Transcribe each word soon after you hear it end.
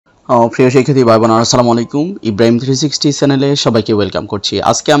প্রিয় শিক্ষার্থী ভাই বোনেরা আসসালামু আলাইকুম। ইব্রাহিম 360 চ্যানেলে সবাইকে ওয়েলকাম করছি।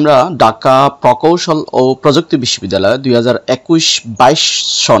 আজকে আমরা ঢাকা প্রকৌশল ও প্রযুক্তি বিশ্ববিদ্যালয় 2021-22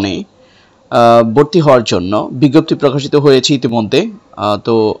 সনে ভর্তি হওয়ার জন্য বিজ্ঞপ্তি প্রকাশিত হয়েছে ইতিমধ্যে।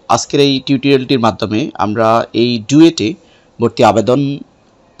 তো আজকের এই টিউটোরিয়ালটির মাধ্যমে আমরা এই ডুয়েটে ভর্তি আবেদন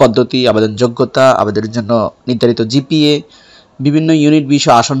পদ্ধতি, আবেদন যোগ্যতা, আবেদনের জন্য নির্ধারিত জিপিএ, বিভিন্ন ইউনিট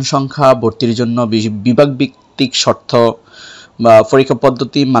বিষয়, আসন সংখ্যা, ভর্তির জন্য বিভাগ ভিত্তিক শর্ত বা পরীক্ষা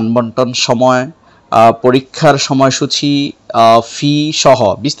পদ্ধতি, মানবন্টন, সময়, পরীক্ষার সময়সূচি, ফি সহ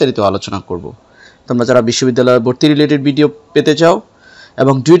বিস্তারিত আলোচনা করব। তোমরা যারা বিশ্ববিদ্যালয়ে ভর্তি রিলেটেড ভিডিও পেতে চাও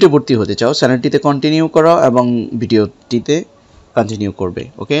এবং ডুয়েটে ভর্তি হতে চাও, চ্যানেলটিতে কন্টিনিউ করো এবং ভিডিওটিতে কন্টিনিউ করবে।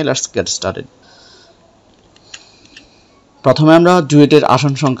 ওকে, লেটস গেট স্টার্টেড। প্রথমে আমরা ডুয়েটের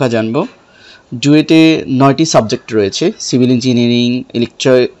আসন সংখ্যা জানব। ডুয়েটে 9টি সাবজেক্ট রয়েছে: civil engineering,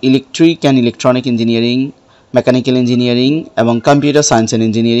 electric and electronic engineering, mechanical engineering এবং কম্পিউটার সায়েন্স অ্যান্ড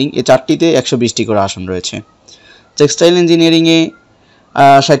ইঞ্জিনিয়ারিং। এই চারটিতে 120টি করে আসন রয়েছে। টেক্সটাইল ইঞ্জিনিয়ারিংয়ে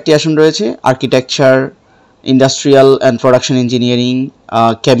 60টি আসন রয়েছে। Architecture, industrial and production engineering,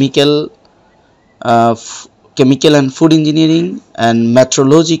 chemical and food engineering and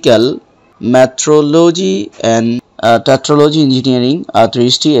metrology and টেট্রোলজি engineering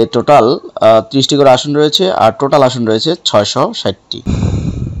 30টি। Total 30টি করে আসন রয়েছে আর টোটাল আসন রয়েছে 660টি।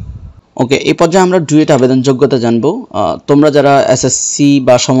 ওকে, এই পর্যায়ে আমরা ডুয়েট আবেদন যোগ্যতা জানবো। তোমরা যারা এসএসসি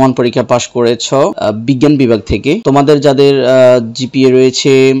বা সমমান পরীক্ষা পাশ করেছ বিজ্ঞান বিভাগ থেকে, তোমাদের যাদের জিপিএ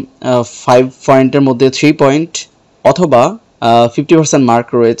রয়েছে 5 পয়েন্টের মধ্যে 3 পয়েন্ট অথবা 50% মার্ক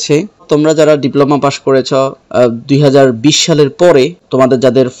রয়েছে, তোমরা যারা ডিপ্লোমা পাশ করেছ 2020 সালের পরে, তোমাদের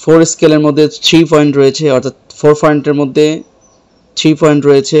যাদের 4 স্কেলের মধ্যে 3 পয়েন্ট রয়েছে অর্থাৎ 4 পয়েন্টের মধ্যে 3 পয়েন্ট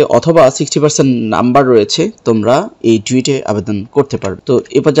রয়েছে অথবা 60% নাম্বার রয়েছে, তোমরা এই ডুয়েটে আবেদন করতে পারবে। তো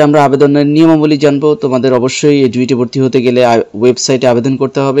এরপর যে আমরা আবেদনের নিয়মাবলী জানবো। তোমাদের অবশ্যই এই ডুয়েটে ভর্তি হতে গেলে ওয়েবসাইটে আবেদন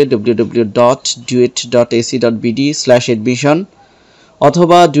করতে হবে www.duet.ac.bd/admission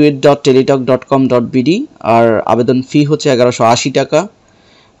অথবা duet.teletalk.com.bd। আর আবেদন ফি হচ্ছে 1180 টাকা।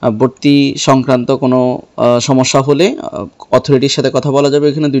 ভর্তি সংক্রান্ত কোনো সমস্যা হলে অথরিটির সাথে কথা বলা যাবে।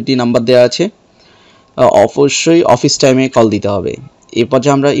 এখানে 2টি নাম্বার দেওয়া আছে, অবশ্যই অফিস টাইমে কল দিতে হবে। এরপর যে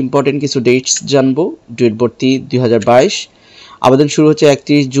আমরা ইম্পর্টেন্ট কিছু ডেটস জানবো। ডুয়েট ভর্তি 2022, আবেদন শুরু হচ্ছে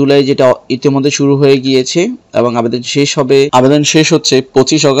 31 জুলাই, যেটা ইতিমধ্যে শুরু হয়ে গিয়েছে এবং আবেদন শেষ হচ্ছে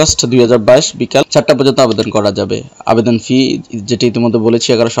 25 আগস্ট 2022 বিকাল 4টা পর্যন্ত আবেদন করা যাবে। আবেদন ফি যেটা ইতিমধ্যে বলেছি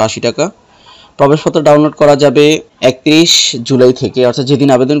 1180 টাকা। প্রবেশপত্র ডাউনলোড করা যাবে 31 জুলাই থেকে, অর্থাৎ যেদিন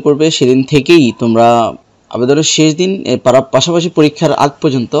আবেদন করবে সেদিন থেকেই তোমরা আবেদনের শেষ দিন পাশাপাশি পরীক্ষার আগ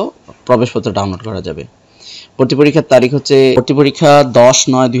পর্যন্ত প্রবেশপত্র ডাউনলোড করা যাবে। ভর্তি পরীক্ষার তারিখ হচ্ছে ভর্তি পরীক্ষা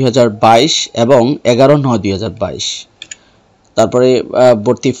 10/9/2022 এবং 11/9/2022। তারপরে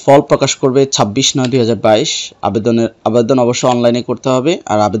ভর্তি ফল প্রকাশ করবে 26/9/2022। আবেদন অবশ্য অনলাইনে করতে হবে।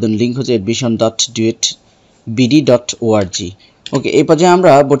 আর আবেদন লিঙ্ক হচ্ছে admission.duetbd.org। ওকে, এই পর্যায়ে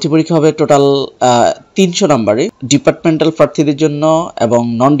আমরা ভর্তি পরীক্ষা হবে টোটাল 300 নম্বরে, ডিপার্টমেন্টাল প্রার্থীদের জন্য এবং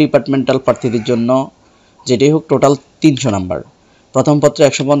নন ডিপার্টমেন্টাল প্রার্থীদের জন্য যেটাই হোক টোটাল 300 নাম্বার। প্রথম পত্রে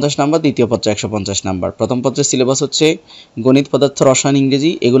 150 নাম্বার, দ্বিতীয় পত্রে 150 নাম্বার। প্রথম পত্রের সিলেবাস হচ্ছে গণিত, পদার্থ, রসায়ন,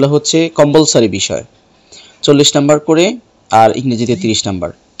 ইংরেজি, এগুলো হচ্ছে কম্পালসারি বিষয়, 40 নাম্বার করে, আর ইংরেজিতে 30 নাম্বার।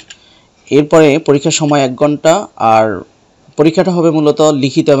 এরপরে পরীক্ষার সময় 1 ঘন্টা। আর পরীক্ষাটা হবে মূলত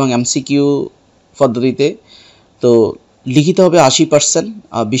লিখিত এবং এমসিকিউ পদ্ধতিতে। তো লিখিত হবে 80%,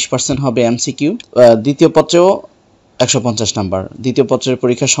 20% হবে এমসিকিউ। দ্বিতীয় পত্রেও 150 নাম্বার। দ্বিতীয় পত্রের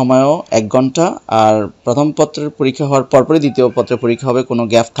পরীক্ষার সময়ও 1 ঘন্টা। আর প্রথম পত্রের পরীক্ষা হওয়ার পরপরই দ্বিতীয় পত্রের পরীক্ষা হবে, কোনো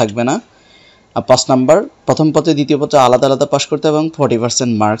গ্যাপ থাকবে না। 5 নাম্বার। প্রথম পত্রে দ্বিতীয় পত্রে আলাদা আলাদা পাস করতে এবং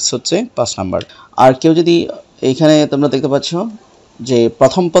 40% মার্কস হচ্ছে 5 নাম্বার। আর কেউ যদি, এইখানে তোমরা দেখতে পাচ্ছ যে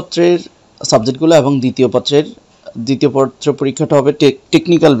প্রথম পত্রের সাবজেক্টগুলো এবং দ্বিতীয় পত্র পরীক্ষাটা হবে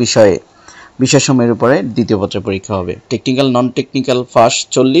টেকনিক্যাল বিষয়সমূহের উপরে দ্বিতীয় পত্রের পরীক্ষা হবে। টেকনিক্যাল, নন টেকনিক্যাল ফার্স্ট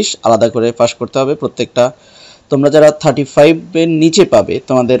 40 আলাদা করে পাস করতে হবে প্রত্যেকটা। তোমরা যারা 35-এর নিচে পাবে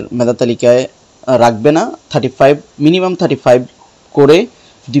তোমাদের মেধা তালিকায় রাখবে না, মিনিমাম 35 করে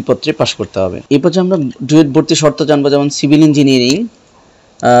 2 পত্রে পাস করতে হবে। এরপর যে আমরা ডুয়েট ভর্তির শর্ত জানবো। যেমন সিভিল ইঞ্জিনিয়ারিং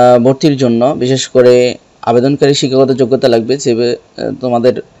ভর্তির জন্য বিশেষ করে আবেদনকারী শিক্ষাগত যোগ্যতা লাগবে।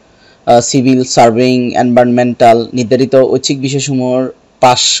 তোমাদের সিভিল, সার্ভেইং, এনভায়রনমেন্টাল নির্ধারিত ঐচ্ছিক বিষয়সমূহ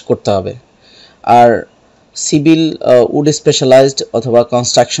পাস করতে হবে। আর সিভিল, উড স্পেশালাইজড অথবা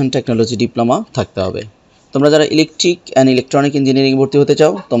কনস্ট্রাকশন টেকনোলজি ডিপ্লোমা থাকতে হবে। তোমরা যারা ইলেকট্রিক অ্যান্ড ইলেকট্রনিক ইঞ্জিনিয়ারিং ভর্তি হতে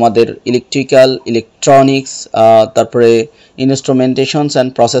চাও, তোমাদের ইলেকট্রিক্যাল, ইলেকট্রনিক্স, তারপরে ইনস্ট্রুমেন্টেশনস and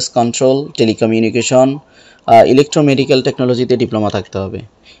process control, telecommunication, electromedical টেকনোলজিতে ডিপ্লোমা থাকতে হবে।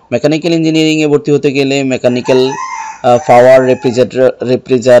 মেকানিক্যাল ইঞ্জিনিয়ারিংয়ে ভর্তি হতে গেলে mechanical power,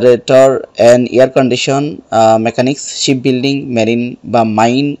 refrigerator and air condition, mechanics, ship building, marine বা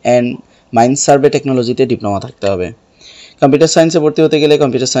মাইন সার্ভে টেকনোলজিতে ডিপ্লোমা থাকতে হবে। কম্পিউটার সায়েন্সে ভর্তি হতে গেলে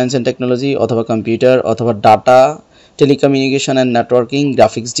কম্পিউটার সায়েন্স অ্যান্ড টেকনোলজি অথবা কম্পিউটার অথবা data, telecommunication and networking,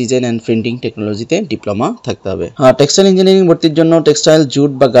 graphics design and printing টেকনোলজিতে ডিপ্লোমা থাকতে হবে। টেক্সটাইল ইঞ্জিনিয়ারিং ভর্তির জন্য টেক্সটাইল,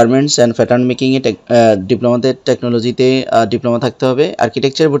 জুট বা গার্মেন্টস অ্যান্ড প্যাটার্ন মেকিংয়ে ডিপ্লোমাতে টেকনোলজিতে ডিপ্লোমা থাকতে হবে।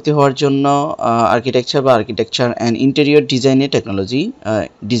 আর্কিটেকচার ভর্তি হওয়ার জন্য আর্কিটেকচার অ্যান্ড ইন্টেরিয়র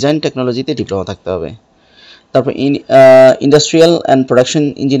ডিজাইন টেকনোলজিতে ডিপ্লোমা থাকতে হবে। তারপর ইন্ডাস্ট্রিয়াল অ্যান্ড প্রোডাকশন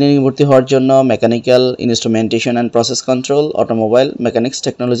ইঞ্জিনিয়ারিং ভর্তি হওয়ার জন্য mechanical, instrumentation and process control, automobile, mechanics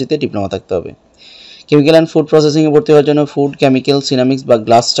টেকনোলজিতে ডিপ্লোমা থাকতে হবে। কেমিক্যাল অ্যান্ড ফুড প্রসেসিংয়ে ভর্তি হওয়ার জন্য ফুড, কেমিক্যাল, সিরামিক্স বা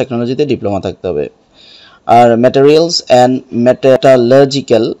গ্লাস টেকনোলজিতে ডিপ্লোমা থাকতে হবে। আর ম্যাটেরিয়ালস অ্যান্ড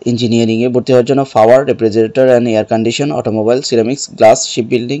মেটালার্জিক্যাল ইঞ্জিনিয়ারিংয়ে ভর্তি হওয়ার জন্য পাওয়ার, refrigerator and air condition, automobile, ceramics, glass, ship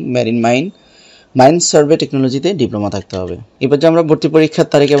building, marine mine survey টেকনোলজিতে ডিপ্লোমা থাকতে হবে। এবার যে আমরা ভর্তি পরীক্ষার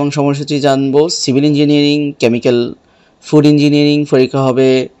তারিখ এবং সময়সূচি জানবো। Civil engineering, chemical, food engineering পরীক্ষা হবে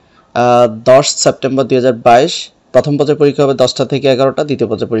 10 সেপ্টেম্বর 2022। প্রথম পত্রের পরীক্ষা হবে 10টা থেকে 11টা, দ্বিতীয়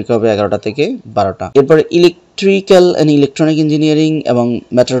পত্রের পরীক্ষা হবে 11টা থেকে 12টা। এরপরে ইলেকট্রিক্যাল অ্যান্ড ইলেকট্রনিক ইঞ্জিনিয়ারিং এবং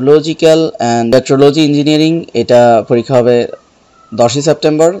মেট্রোলজিক্যাল অ্যান্ড মেট্রোলজি ইঞ্জিনিয়ারিং, এটা পরীক্ষা হবে 10ই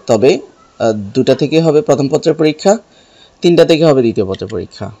সেপ্টেম্বর। তবে 2টা থেকে হবে প্রথম পত্রের পরীক্ষা, 3টা থেকে হবে দ্বিতীয় পত্রের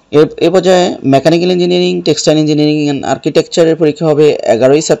পরীক্ষা। এ পর্যায়ে mechanical engineering, textile engineering and আর্কিটেকচারের পরীক্ষা হবে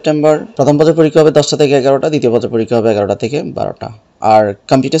 11ই সেপ্টেম্বর। প্রথম পত্রের পরীক্ষা হবে 10টা থেকে 11টা, দ্বিতীয় পত্রের পরীক্ষা হবে 11টা থেকে 12টা। আর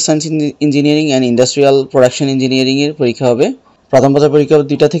computer science engineering and industrial production ইঞ্জিনিয়ারিংয়ের পরীক্ষা হবে প্রথম পত্রের পরীক্ষা হবে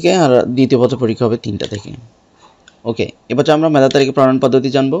 2টা থেকে, আর দ্বিতীয় পত্রের পরীক্ষা হবে 3টা থেকে। ওকে, এবার আমরা মেধা তালিকা প্রণয়ন পদ্ধতি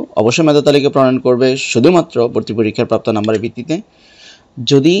জানবো। অবশ্যই মেধা তালিকা প্রণয়ন করবে শুধুমাত্র ভর্তি পরীক্ষার প্রাপ্ত নাম্বারের ভিত্তিতে।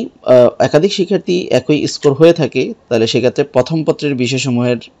 যদি একাধিক শিক্ষার্থী একই স্কোর হয়ে থাকে তাহলে সেক্ষেত্রে প্রথম পত্রের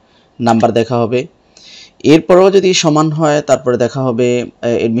বিষয়সমূহের নাম্বার দেখা হবে। এরপরেও যদি সমান হয় তারপরে দেখা হবে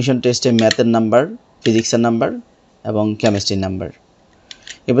এডমিশন টেস্টে ম্যাথের নাম্বার, ফিজিক্সের নাম্বার এবং কেমিস্ট্রির নাম্বার।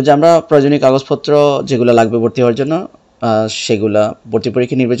 এবার যে আমরা প্রয়োজনীয় কাগজপত্র যেগুলো লাগবে ভর্তি হওয়ার জন্য সেগুলা ভর্তি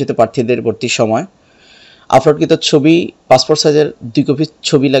পরীক্ষা নির্বাচিত প্রার্থীদের ভর্তির সময় আপলোডকৃত ছবি, পাসপোর্ট সাইজের 2 কপি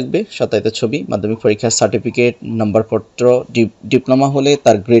ছবি লাগবে, সত্যায়িত ছবি, মাধ্যমিক পরীক্ষার সার্টিফিকেট, নম্বরপত্র, ডিপ্লোমা হলে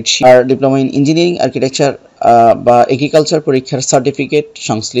তার গ্রেডশিট, আর ডিপ্লোমা ইন ইঞ্জিনিয়ারিং, আর্কিটেকচার বা এগ্রিকালচার পরীক্ষার সার্টিফিকেট,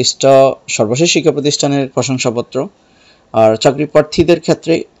 সংশ্লিষ্ট সর্বশেষ শিক্ষা প্রতিষ্ঠানের প্রশংসাপত্র। আর চাকরি প্রার্থীদের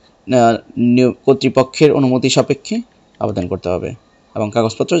ক্ষেত্রে কর্তৃপক্ষের অনুমতি সাপেক্ষে আবেদন করতে হবে এবং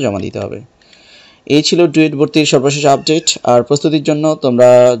কাগজপত্র জমা দিতে হবে। এই ছিল ডুয়েট ভর্তির সর্বশেষ আপডেট। আর প্রস্তুতির জন্য তোমরা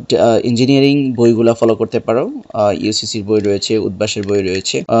ইঞ্জিনিয়ারিং বইগুলা ফলো করতে পারো। ইউসিসির বই রয়েছে, উদ্ভাসের বই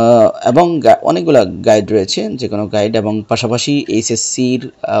রয়েছে এবং অনেকগুলা গাইড রয়েছে, যে কোনো গাইড, এবং পাশাপাশি এইচএসসির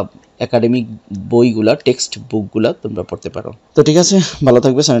একাডেমিক বইগুলা, টেক্সট বুকগুলা তোমরা পড়তে পারো। তো ঠিক আছে, ভালো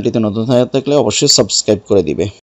থাকবে। চ্যানেলটিতে নতুন হয়ে থাকলে অবশ্যই সাবস্ক্রাইব করে দিবে।